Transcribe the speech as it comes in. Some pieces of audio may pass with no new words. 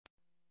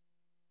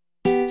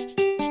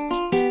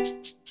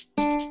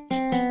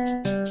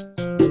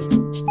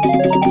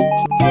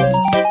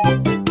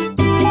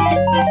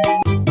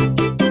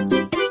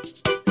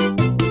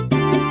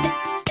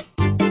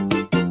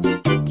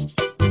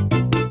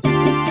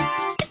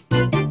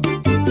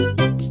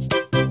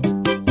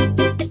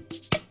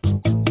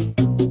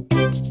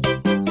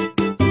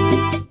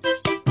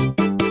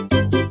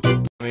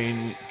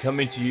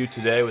coming to you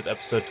today with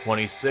episode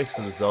 26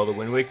 of the Zelda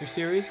Wind Waker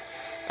series.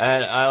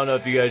 And I don't know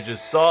if you guys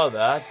just saw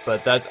that,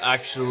 but that's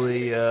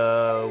actually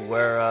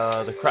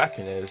where the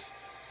Kraken is.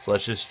 So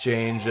let's just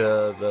change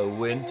the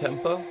wind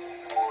tempo.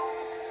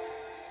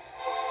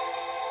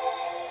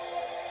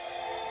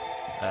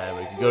 And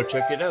we can go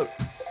check it out.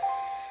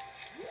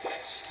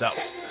 South.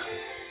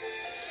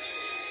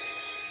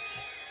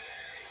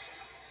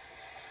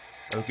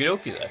 Okie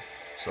dokie then.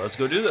 So let's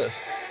go do this.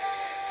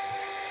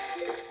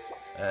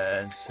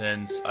 And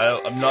since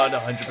I'm not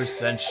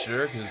 100%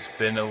 sure, because it's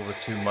been over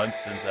 2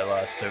 months since I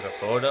last took a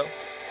photo,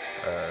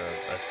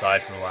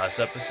 aside from the last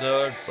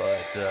episode,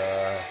 but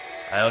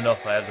I don't know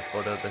if I have the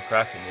photo of the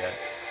Kraken yet.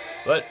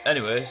 But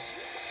anyways.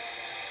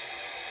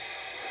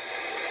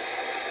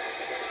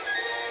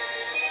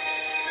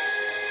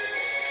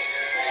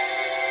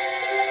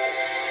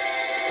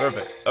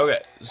 Perfect.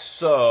 Okay,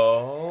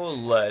 so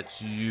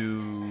let's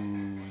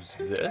use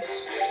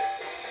this.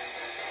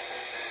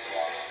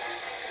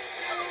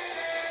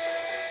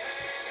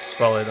 It's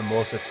probably the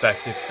most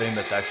effective thing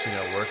that's actually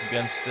going to work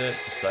against it,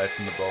 aside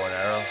from the bow and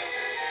arrow.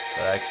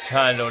 But I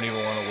kind of don't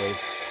even want to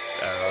waste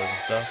arrows and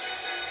stuff.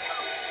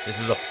 This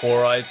is a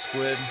 4-eyed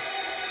squid.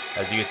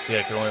 As you can see,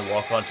 I can only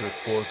walk onto it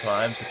 4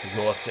 times. It can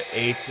go up to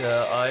 8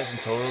 eyes in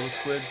total of the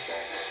squids.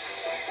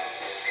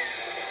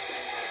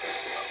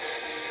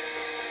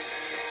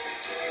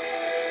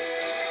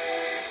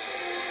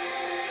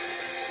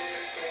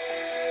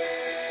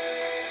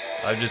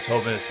 I'm just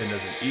hoping this thing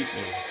doesn't eat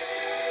me.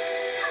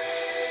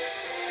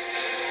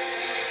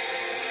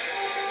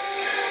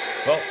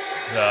 Well,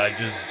 I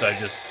just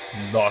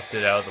knocked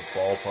it out of the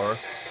ballpark.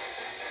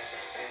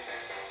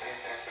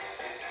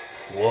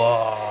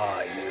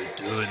 Why you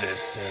do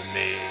this to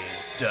me?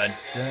 Dun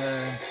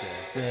dun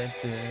dun dun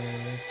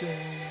dun dun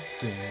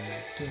dun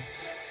dun.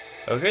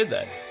 Okay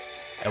then.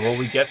 And what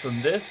we get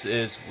from this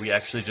is we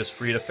actually just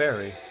freed a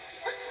fairy.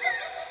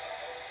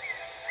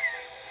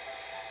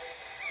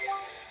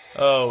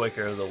 Oh,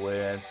 Waker of the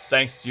Winds,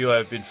 thanks to you I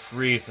have been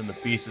freed from the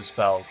beast's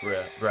foul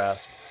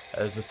grasp.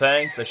 As a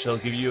thanks, I shall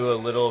give you a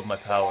little of my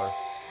power.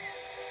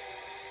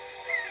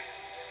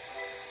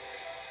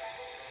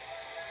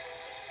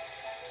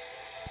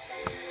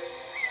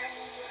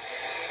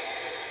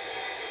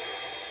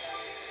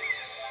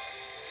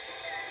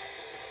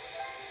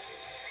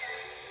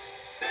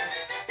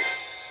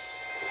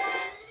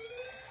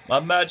 My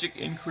magic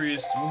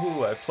increased,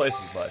 woohoo, I have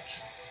twice as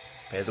much.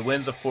 May the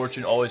winds of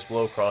fortune always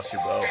blow across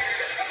your bow.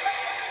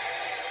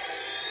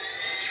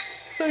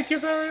 Thank you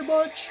very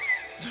much.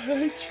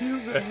 Thank you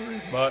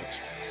very much.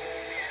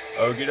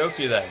 Okie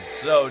dokie then.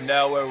 So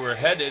now where we're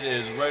headed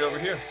is right over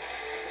here.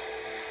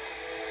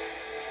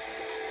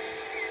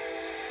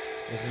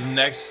 This is the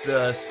next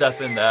step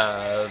in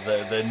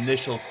the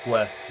initial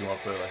quest, if you want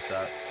to put it like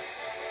that.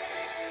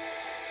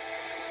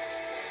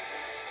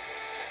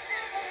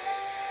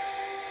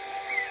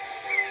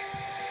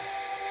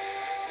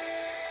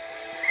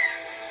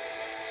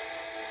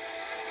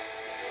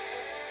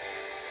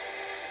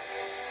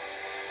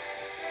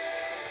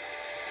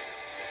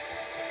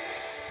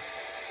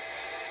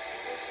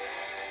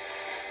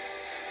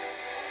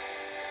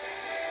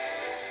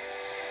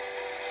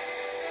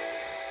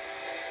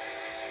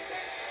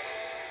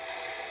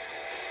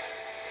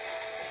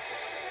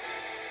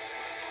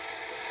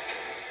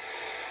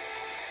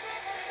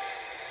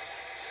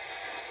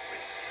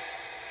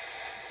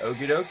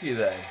 Okie dokie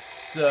then.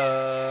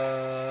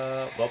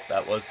 So, well,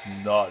 that was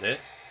not it.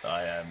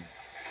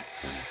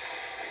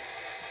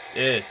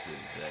 This is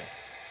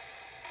it.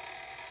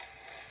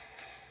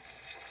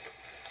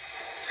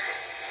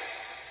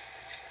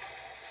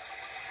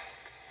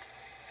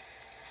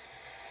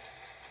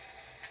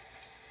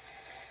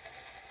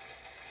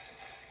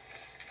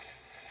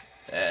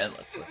 And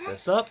let's lift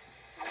this up.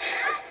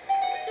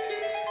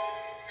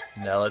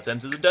 Now let's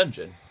enter the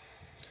dungeon.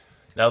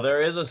 Now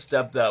there is a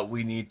step that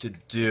we need to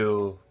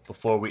do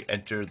before we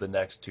enter the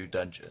next 2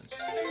 dungeons.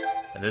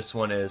 And this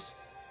one is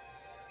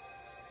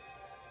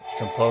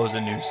compose a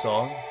new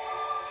song.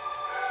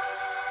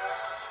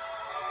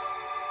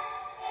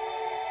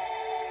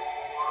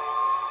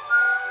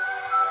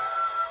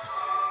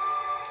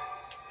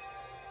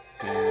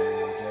 Do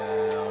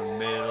down,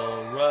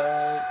 middle,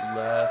 right,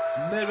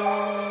 left,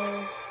 middle.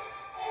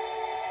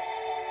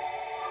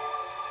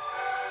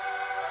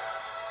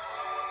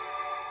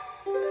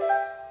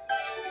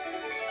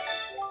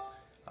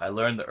 I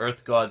learned the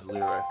Earth God's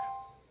lyric.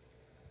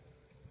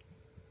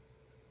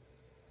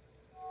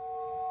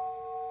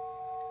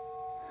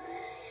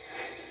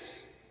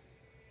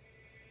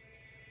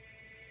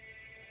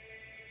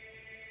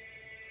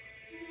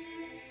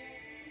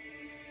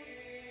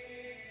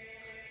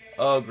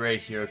 Oh,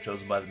 great hero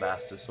chosen by the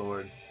Master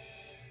Sword.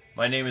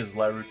 My name is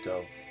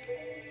Laruto.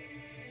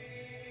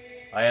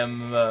 I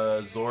am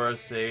Zora's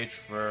sage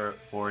for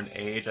an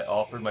age. I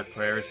offered my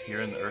prayers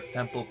here in the Earth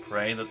Temple,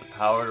 praying that the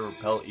power to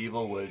repel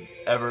evil would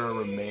ever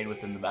remain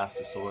within the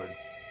Master Sword.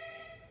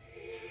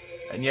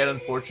 And yet,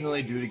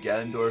 unfortunately, due to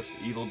Ganondorf's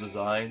evil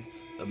designs,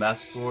 the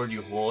Master Sword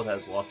you hold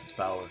has lost its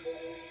power.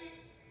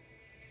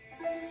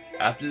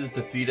 After his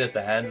defeat at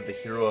the hands of the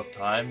Hero of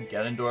Time,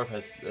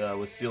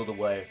 was sealed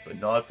away, but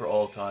not for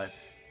all time.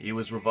 He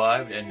was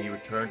revived, and he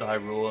returned to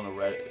Hyrule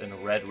in a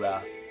red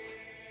wrath.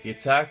 He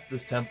attacked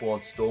this temple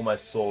and stole my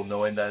soul,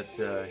 knowing that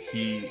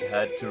he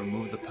had to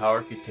remove the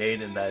power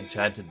contained in that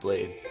enchanted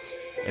blade.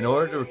 In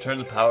order to return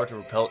the power to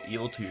repel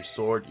evil to your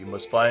sword, you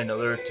must find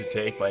another to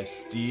take my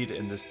steed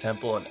in this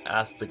temple and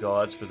ask the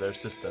gods for their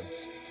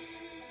assistance.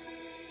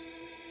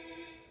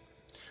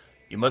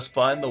 You must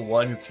find the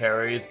one who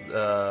carries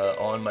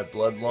on my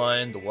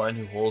bloodline, the one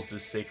who holds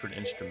this sacred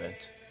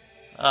instrument.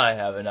 I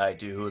have an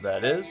idea who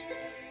that is.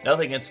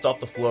 Nothing can stop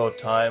the flow of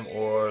time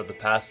or the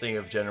passing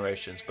of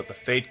generations, but the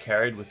fate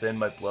carried within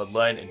my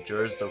bloodline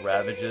endures the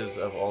ravages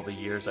of all the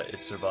years that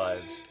it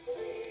survives.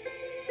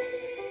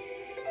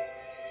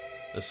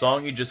 The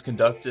song you just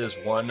conducted is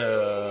one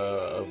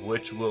of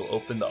which will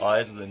open the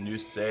eyes of the new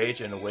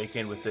sage and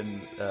awaken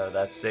within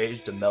that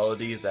sage the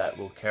melody that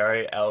will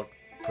carry out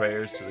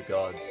prayers to the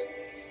gods.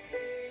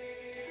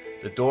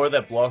 The door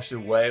that blocks your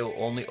way will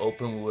only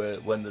open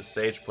when the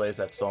sage plays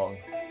that song.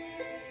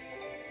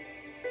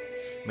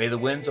 May the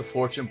winds of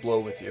fortune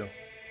blow with you.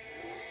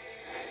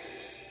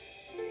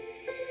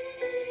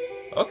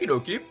 Okie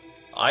dokie.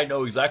 I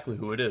know exactly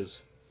who it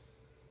is.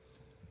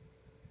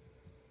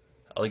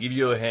 I'll give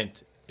you a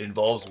hint. It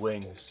involves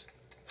wings.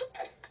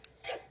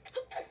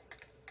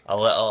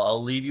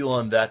 I'll leave you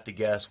on that to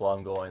guess while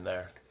I'm going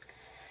there.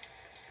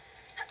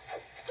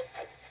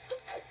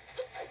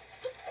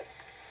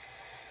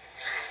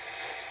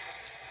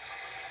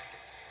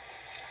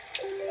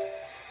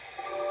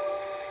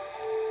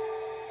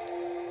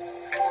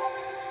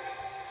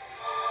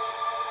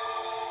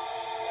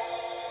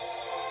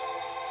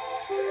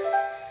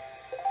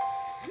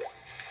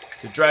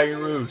 The Dragon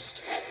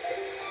Roost.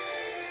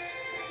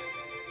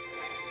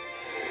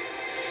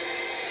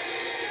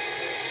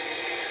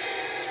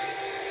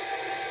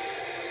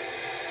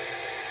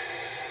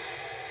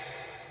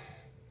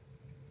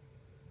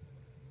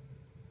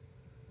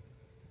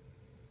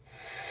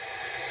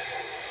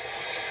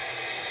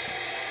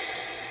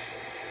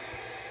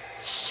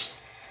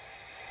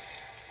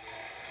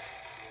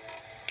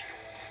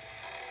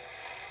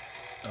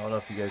 I don't know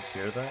if you guys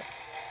hear that.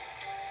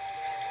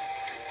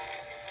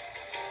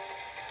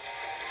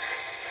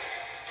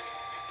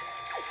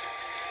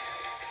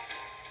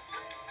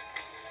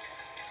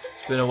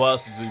 It's been a while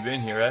since we've been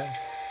here, eh?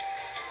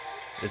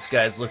 This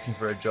guy's looking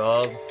for a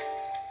job.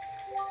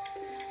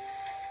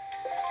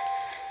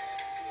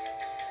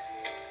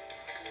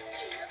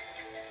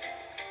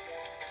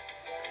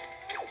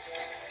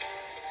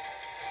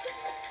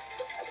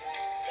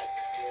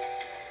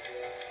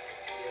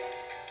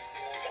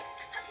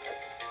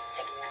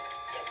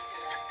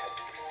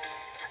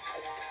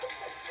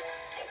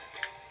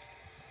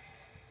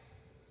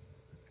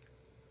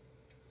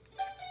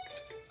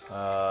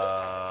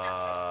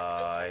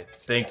 I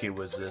think it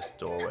was this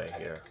doorway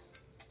here.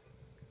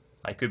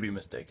 I could be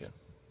mistaken.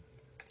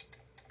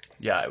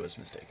 Yeah, I was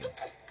mistaken.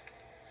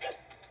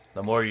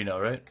 The more you know,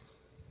 right?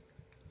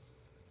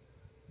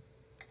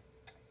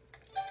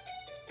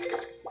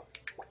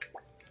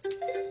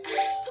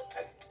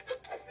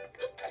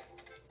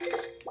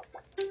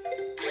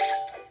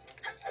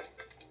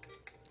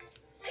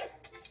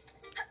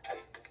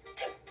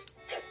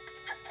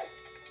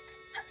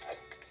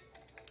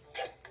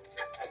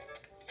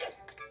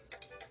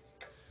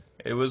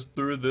 It was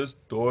through this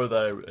door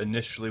that I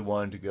initially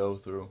wanted to go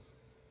through.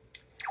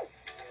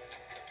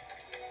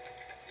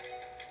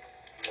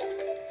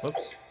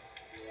 Whoops.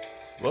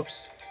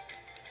 Whoops.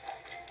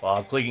 Well,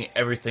 I'm clicking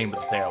everything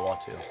but the thing I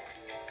want to.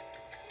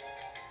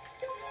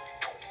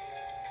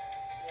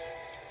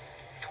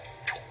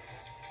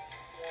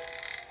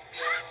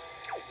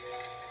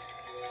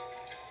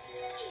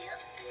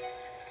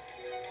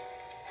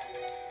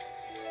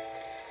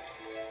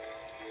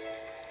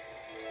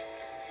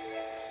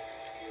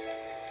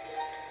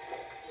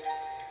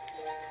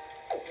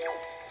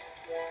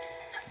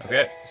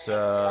 Okay,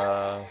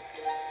 so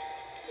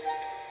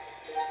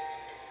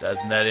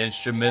doesn't that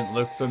instrument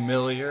look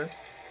familiar?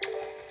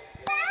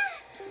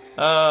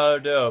 Oh,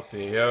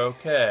 Dopey, you're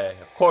okay.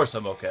 Of course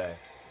I'm okay.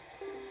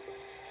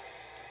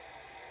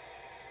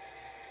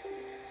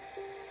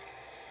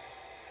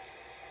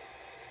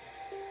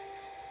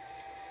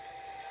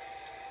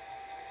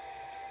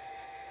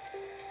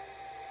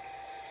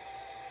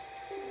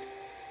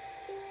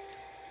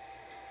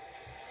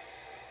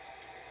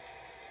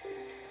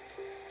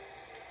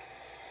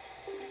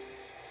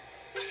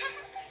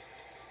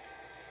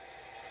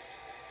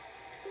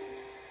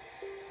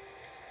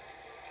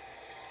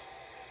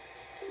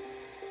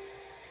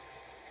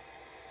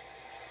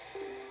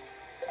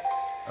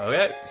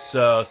 Okay,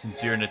 so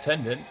since you're an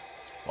attendant,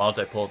 why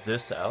don't I pull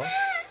this out?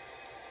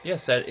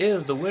 Yes, that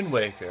is the Wind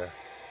Waker.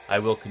 I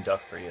will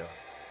conduct for you.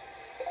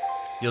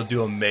 You'll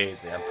do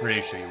amazing. I'm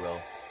pretty sure you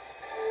will.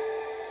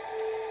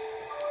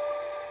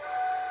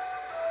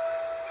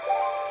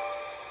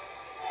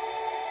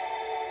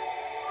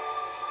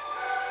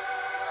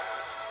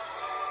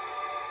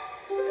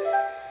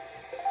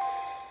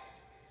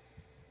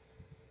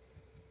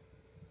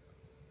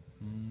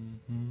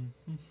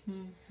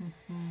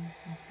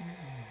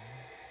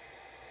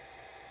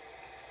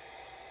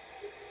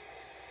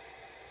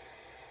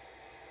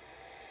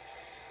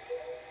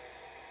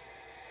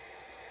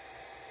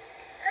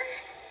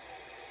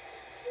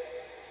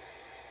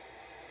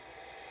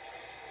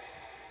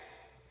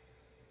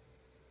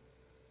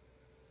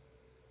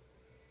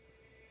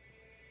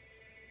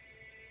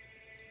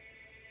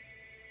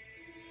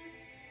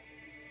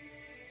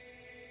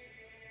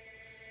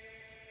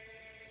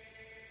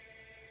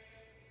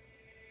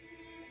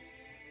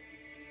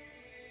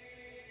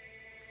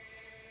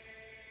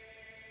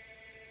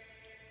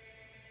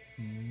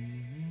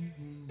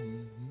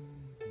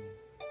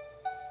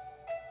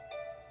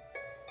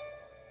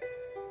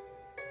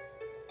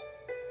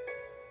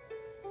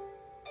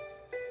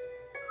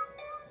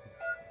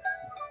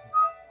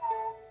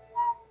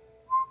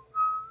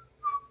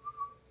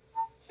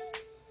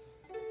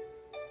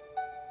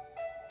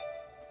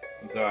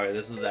 sorry,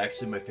 this is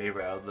actually my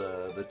favorite out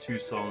of the two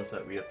songs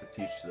that we have to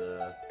teach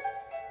the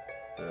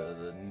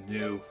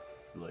new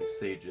like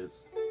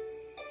sages.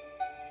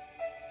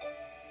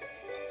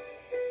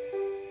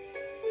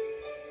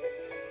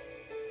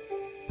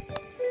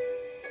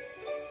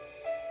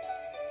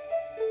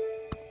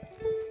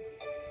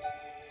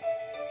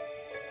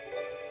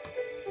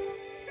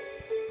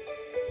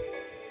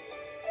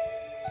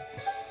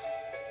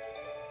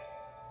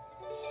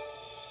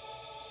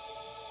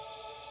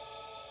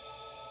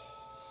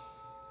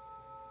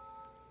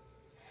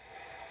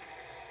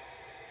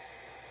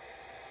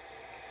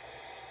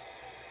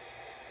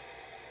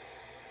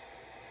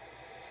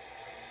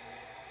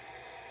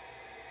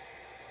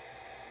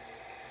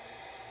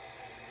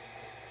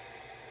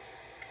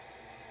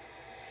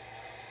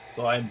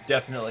 So I'm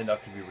definitely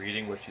not going to be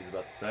reading what she's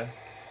about to say.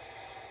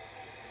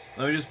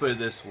 Let me just put it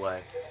this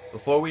way.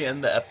 Before we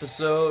end the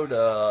episode,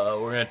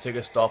 we're going to take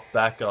a stop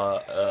back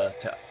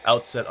to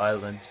Outset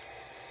Island.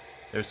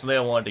 There's something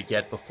I wanted to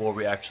get before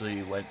we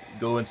actually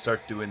go and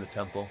start doing the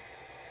temple.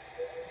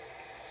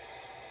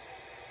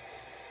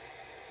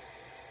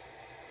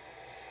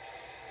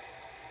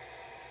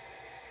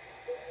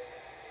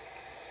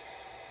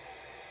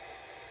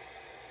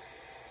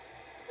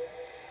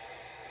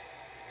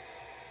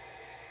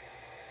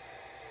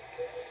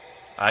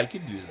 I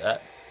can do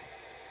that.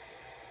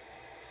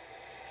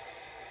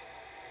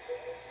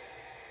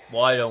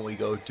 Why don't we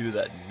go do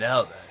that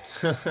now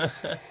then?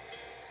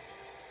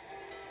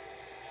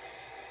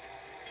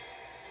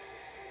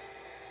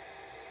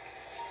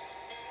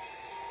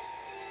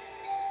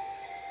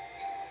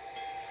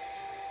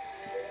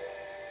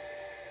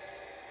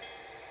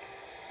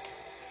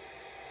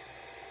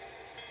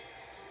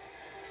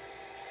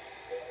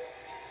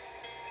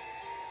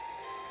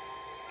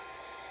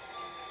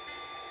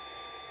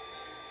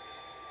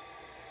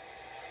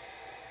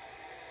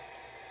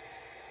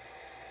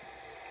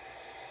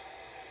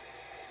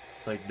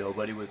 It's like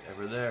nobody was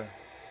ever there.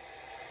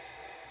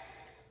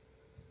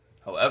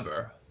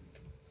 However,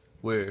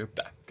 we're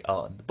back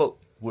on the boat.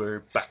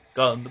 We're back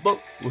on the boat.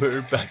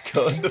 We're back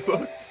on the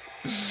boat.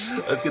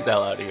 Let's get the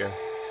hell out of here.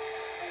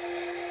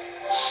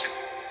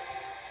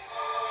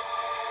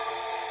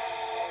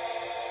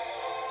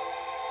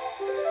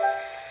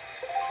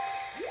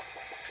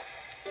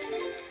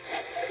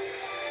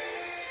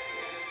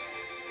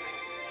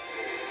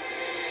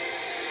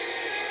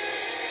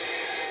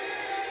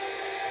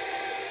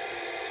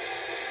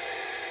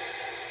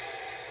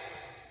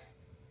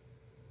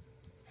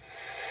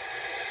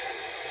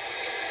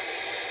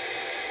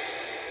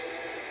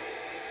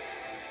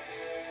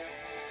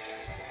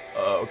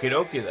 Okie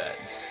dokie then.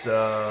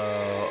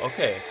 So,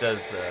 okay, it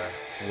does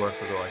work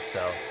for going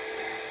south.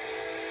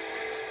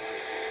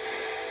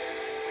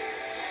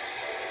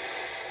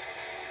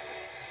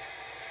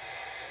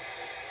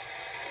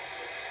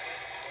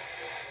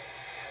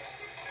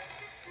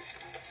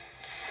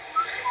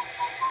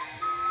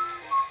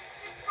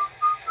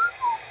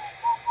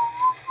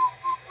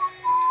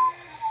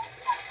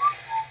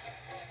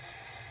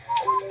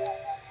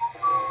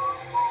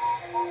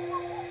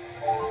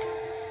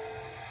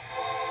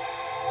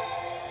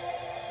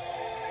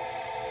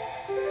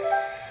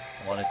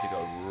 I want it to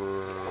go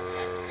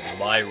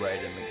my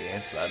right in the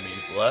game, so that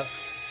means left.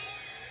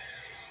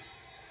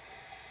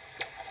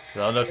 I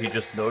don't know if you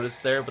just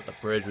noticed there, but the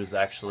bridge was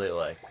actually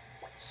like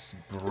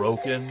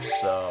broken,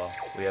 so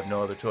we have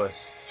no other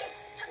choice.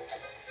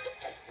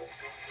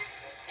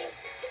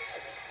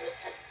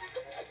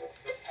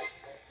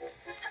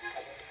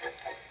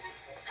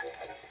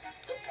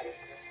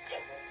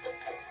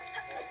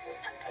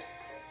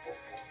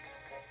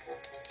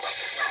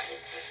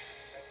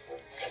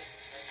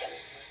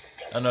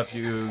 I don't know if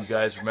you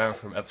guys remember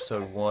from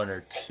episode 1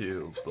 or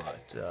 2,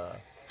 but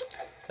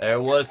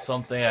there was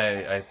something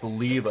I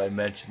believe I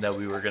mentioned that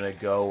we were going to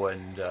go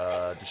and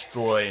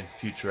destroy in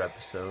future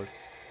episodes.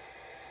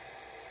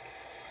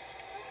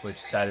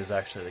 Which that is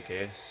actually the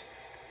case.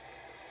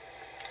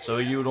 So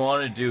what you would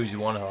want to do is you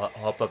want to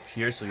hop up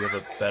here so you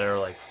have a better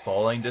like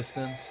falling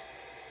distance,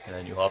 and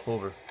then you hop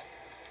over.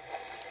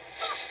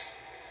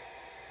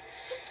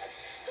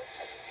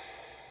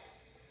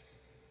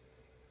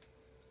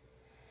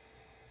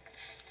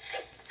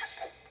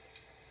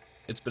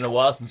 It's been a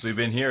while since we've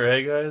been here,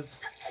 hey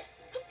guys?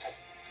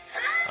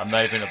 I'm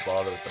not even gonna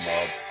bother with the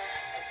mob.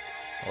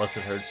 Unless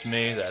it hurts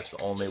me, that's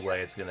the only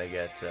way it's gonna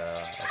get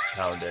a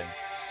pounding.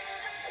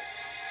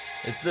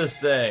 It's this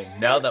thing.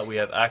 Now that we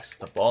have access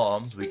to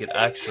bombs, we can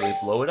actually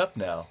blow it up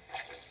now.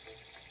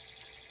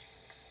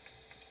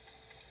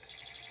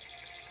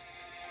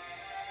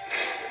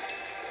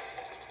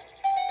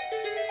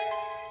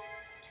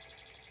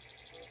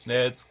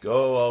 Let's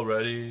go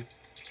already.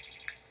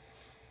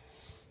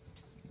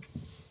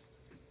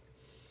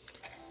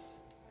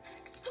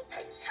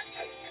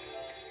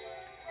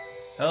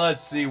 Now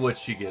let's see what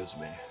she gives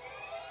me.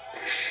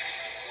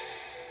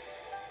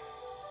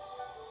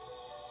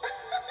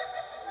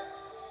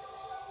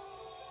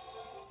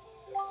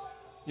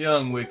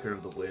 Young Waker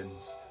of the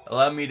Winds,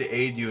 allow me to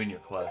aid you in your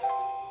quest.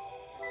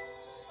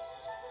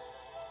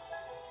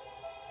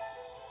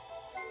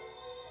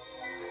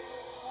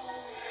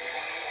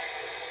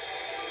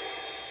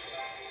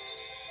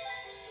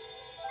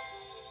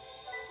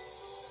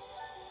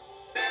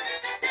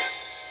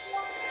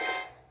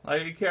 I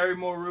can carry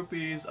more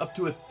rupees, up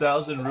to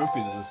 1,000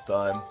 rupees this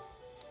time.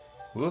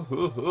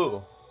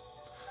 Woohoo!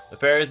 The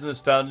fairies in this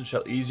fountain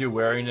shall ease your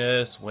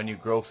weariness. When you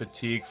grow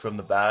fatigued from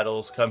the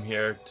battles, come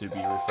here to be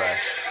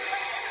refreshed.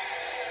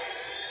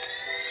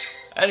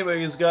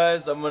 Anyways,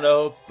 guys, I'm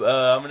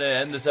gonna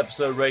end this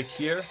episode right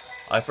here.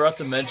 I forgot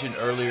to mention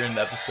earlier in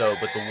the episode,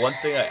 but the one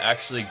thing I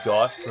actually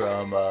got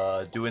from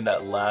doing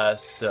that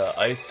last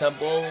ice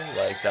temple,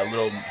 like that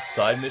little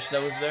side mission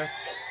that was there,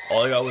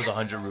 all I got was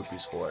 100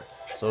 rupees for it.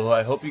 So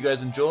I hope you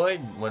guys enjoyed.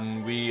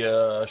 When we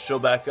show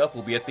back up,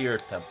 we'll be at the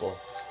Earth Temple.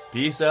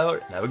 Peace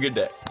out, and have a good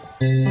day.